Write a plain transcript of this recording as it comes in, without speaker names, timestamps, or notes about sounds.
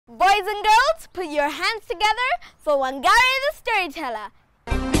Boys and girls, put your hands together for Wangare the storyteller.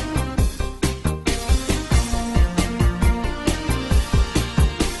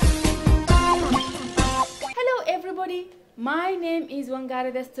 Hello everybody, my name is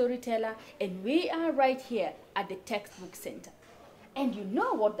Wangare the storyteller and we are right here at the textbook center. And you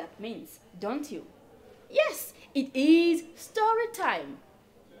know what that means, don't you? Yes, it is story time.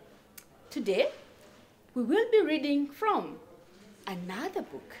 Today, we will be reading from another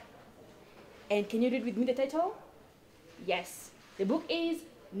book. And can you read with me the title? Yes, the book is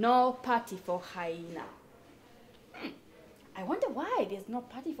No Party for Hyena. I wonder why there's no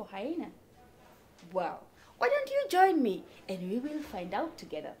party for Hyena. Well, why don't you join me and we will find out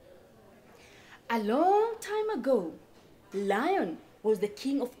together. A long time ago, Lion was the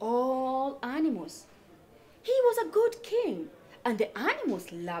king of all animals. He was a good king and the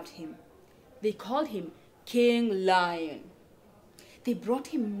animals loved him. They called him King Lion. They brought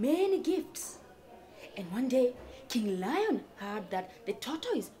him many gifts. And one day, King Lion heard that the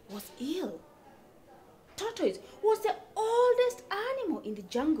tortoise was ill. Tortoise was the oldest animal in the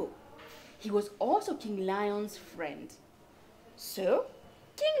jungle. He was also King Lion's friend. So,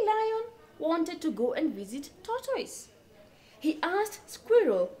 King Lion wanted to go and visit Tortoise. He asked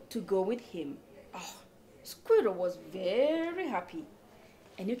Squirrel to go with him. Oh, Squirrel was very happy.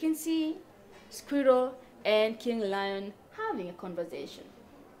 And you can see Squirrel and King Lion having a conversation.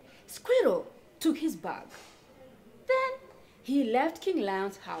 Squirrel took his bag. Then he left King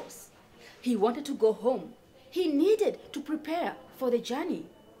Lion's house. He wanted to go home. He needed to prepare for the journey.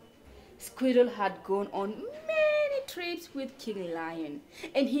 Squirrel had gone on many trips with King Lion,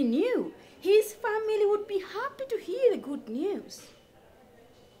 and he knew his family would be happy to hear the good news.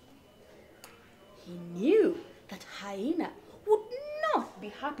 He knew that Hyena would not be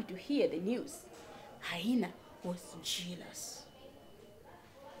happy to hear the news. Hyena was jealous.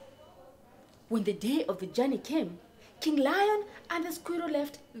 When the day of the journey came, King Lion and the squirrel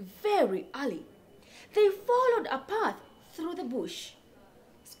left very early. They followed a path through the bush.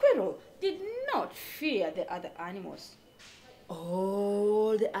 Squirrel did not fear the other animals.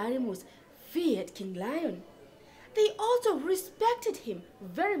 All the animals feared King Lion. They also respected him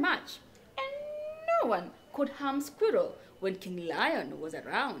very much, and no one could harm Squirrel when King Lion was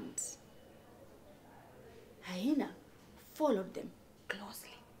around. Hyena followed them closely.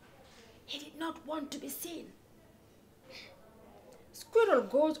 He did not want to be seen. Squirrel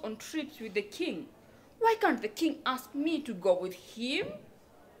goes on trips with the king. Why can't the king ask me to go with him?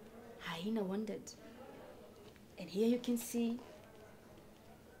 Hyena wondered. And here you can see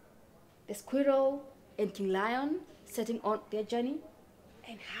the squirrel and King Lion setting on their journey,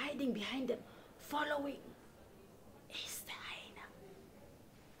 and hiding behind them, following, is the hyena.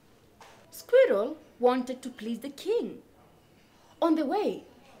 Squirrel wanted to please the king. On the way,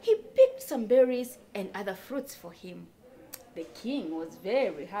 he picked some berries and other fruits for him. The king was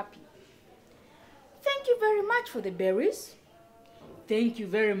very happy. "Thank you very much for the berries." "Thank you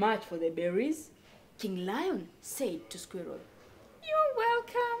very much for the berries," King Lion said to Squirrel. "You're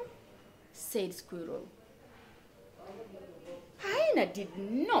welcome," said Squirrel. Hyena did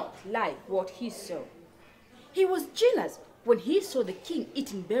not like what he saw. He was jealous when he saw the king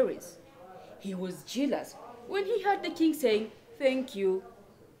eating berries. He was jealous when he heard the king saying, "Thank you."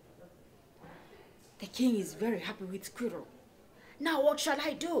 The king is very happy with Squirrel. Now what shall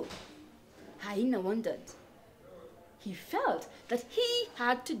I do? Hyena wondered. He felt that he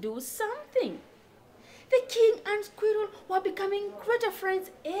had to do something. The king and Squirrel were becoming greater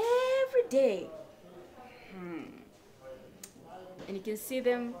friends every day. And you can see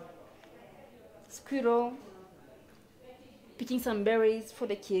them, Squirrel picking some berries for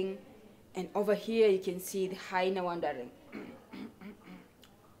the king, and over here you can see the hyena wondering,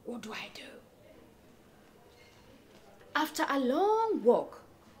 what do I do? After a long walk,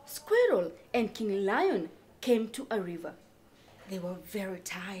 Squirrel and King Lion came to a river. They were very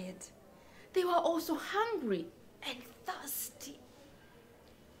tired. They were also hungry and thirsty.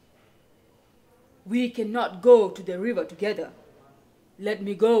 "We cannot go to the river together. Let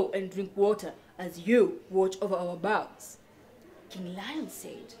me go and drink water as you watch over our bags," King Lion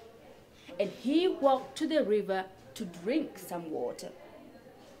said. And he walked to the river to drink some water.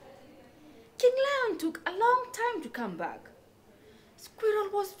 King Lion took a long time to come back. Squirrel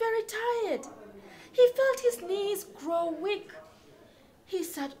was very tired. He felt his knees grow weak. He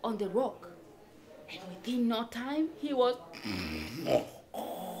sat on the rock, and within no time he was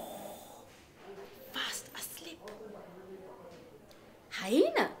fast asleep.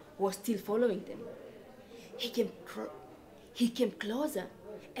 Hyena was still following them. He came closer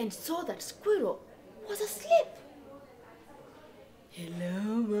and saw that Squirrel was asleep.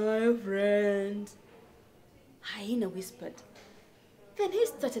 "Hello, whispered. Then he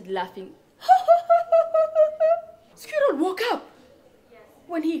started laughing. Squirrel woke up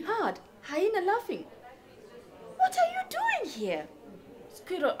when he heard Hyena laughing. "What are you doing here?"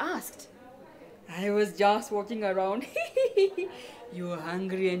 Squirrel asked. "I was just walking around." "You're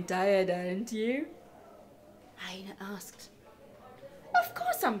hungry and tired, aren't you?" Hyena asked. "Of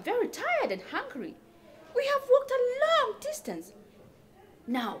course I'm very tired and hungry. We have walked a long distance.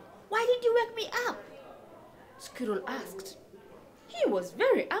 Now, why did you wake me up?" Squirrel asked. He was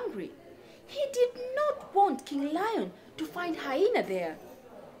very angry. He did not want King Lion to find Hyena there.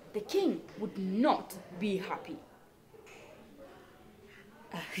 The king would not be happy.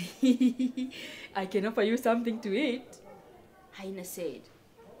 "I can offer you something to eat," Hyena said.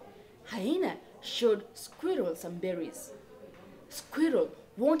 Hyena showed Squirrel some berries. Squirrel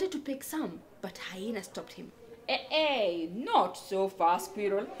wanted to pick some, but Hyena stopped him. Hey, not so fast,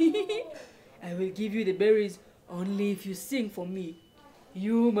 Squirrel. "I will give you the berries only if you sing for me.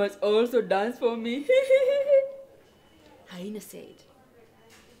 You must also dance for me," Hyena said.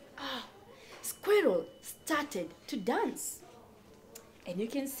 Squirrel started to dance. And you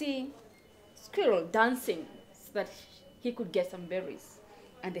can see Squirrel dancing so that he could get some berries.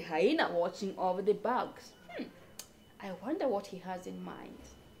 And the Hyena watching over the bugs. I wonder what he has in mind.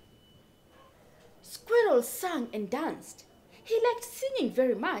 Squirrel sang and danced. He liked singing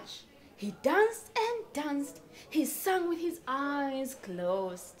very much. He danced and danced. He sang with his eyes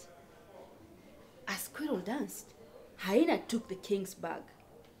closed. As Squirrel danced, Hyena took the king's bag.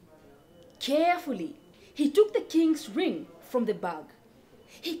 Carefully, he took the king's ring from the bag.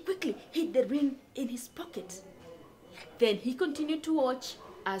 He quickly hid the ring in his pocket. Then he continued to watch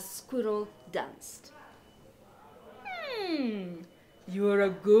as Squirrel danced. You are a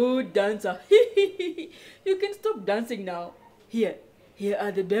good dancer. You can stop dancing now. Here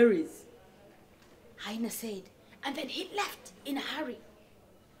are the berries," Hyena said, and then he left in a hurry.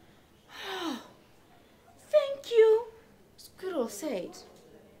 "Thank you," Squirrel said.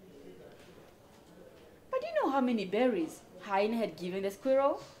 But do you know how many berries Hyena had given the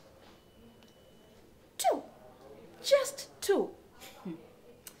squirrel? 2. Just 2.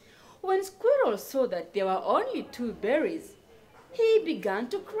 When Squirrel saw that there were only 2 berries, he began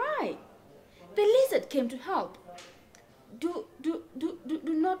to cry. The lizard came to help. Do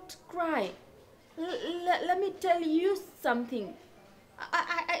not cry. Let me tell you something.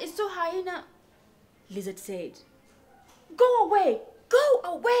 I saw Hyena," Lizard said. "Go away! Go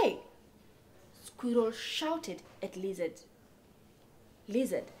away!" Squirrel shouted at Lizard.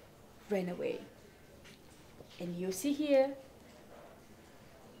 Lizard ran away. And you see here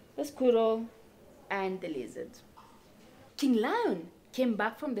the squirrel and the lizard. King Lion came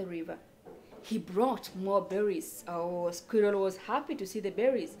back from the river. He brought more berries. Squirrel was happy to see the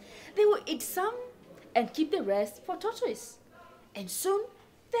berries. They would eat some and keep the rest for Tortoise. And soon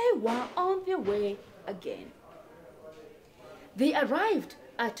they were on their way again. They arrived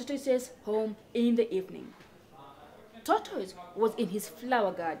at Tortoise's home in the evening. Tortoise was in his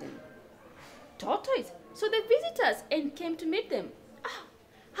flower garden. Tortoise saw the visitors and came to meet them.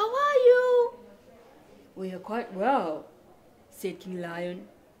 "How are you?" "We are quite well," said King Lion.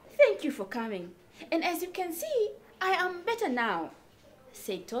 "Thank you for coming. And as you can see, I am better now,"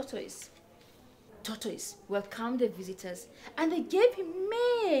 said Tortoise. Tortoise welcomed the visitors and they gave him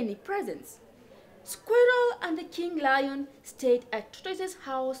many presents. Squirrel and the King Lion stayed at Tortoise's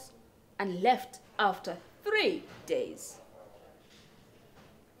house and left after 3 days.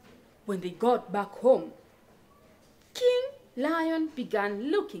 When they got back home, King Lion began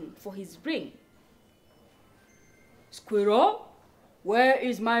looking for his ring. "Squirrel, where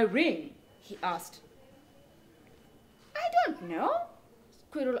is my ring?" he asked. "I don't know,"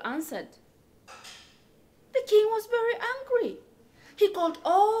 Squirrel answered. The king was very angry. He called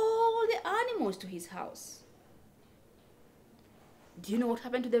all the animals to his house. Do you know what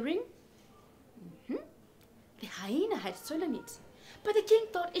happened to the ring? The hyena had stolen it, but the king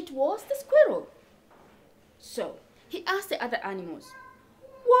thought it was the squirrel. So he asked the other animals,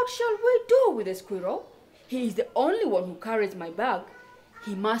 "What shall we do with the squirrel? He is the only one who carries my bag.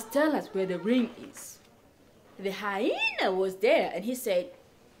 He must tell us where the ring is." The hyena was there and he said,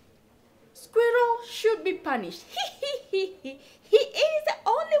 "Squirrel should be punished. He is the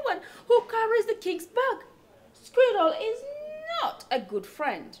only one who carries the king's bag. Squirrel is not a good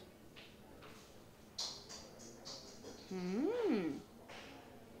friend."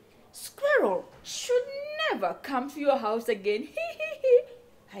 "Squirrel should never come to your house again,"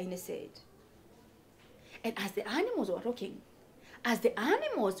 Hyena said. And as the animals were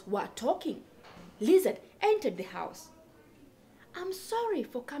talking, Lizard entered the house. "I'm sorry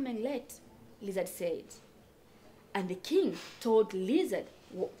for coming late," Lizard said. and the king told Lizard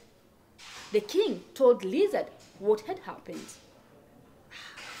what had happened.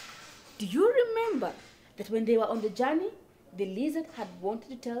 Do you remember that when they were on the journey, the lizard had wanted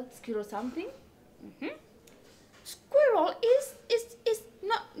to tell Squirrel something? Squirrel is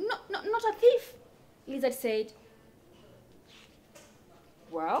not a thief, Lizard said.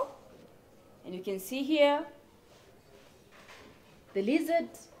 Well, and you can see here the lizard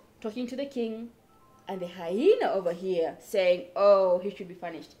talking to the king, and the hyena over here saying, oh, he should be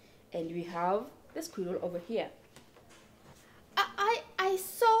punished. And we have the squirrel over here. I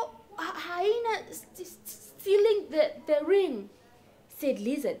saw a hyena stealing the ring, said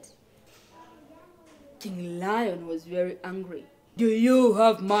Lizard. King Lion was very angry. Do you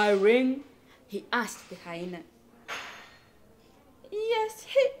have my ring? He asked the hyena. Yes,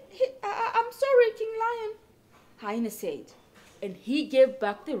 I'm sorry, King Lion, Hyena said, and he gave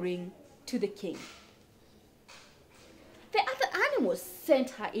back the ring to the king. The other animals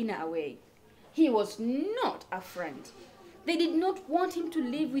sent Hyena away. He was not a friend. They did not want him to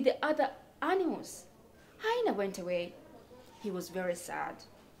live with the other animals. Hyena went away. He was very sad.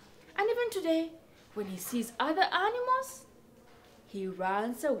 And even today, when he sees other animals, he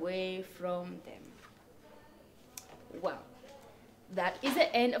runs away from them. Well, that is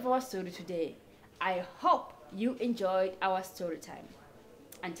the end of our story today. I hope you enjoyed our story time.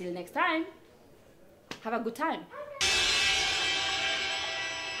 Until next time, have a good time.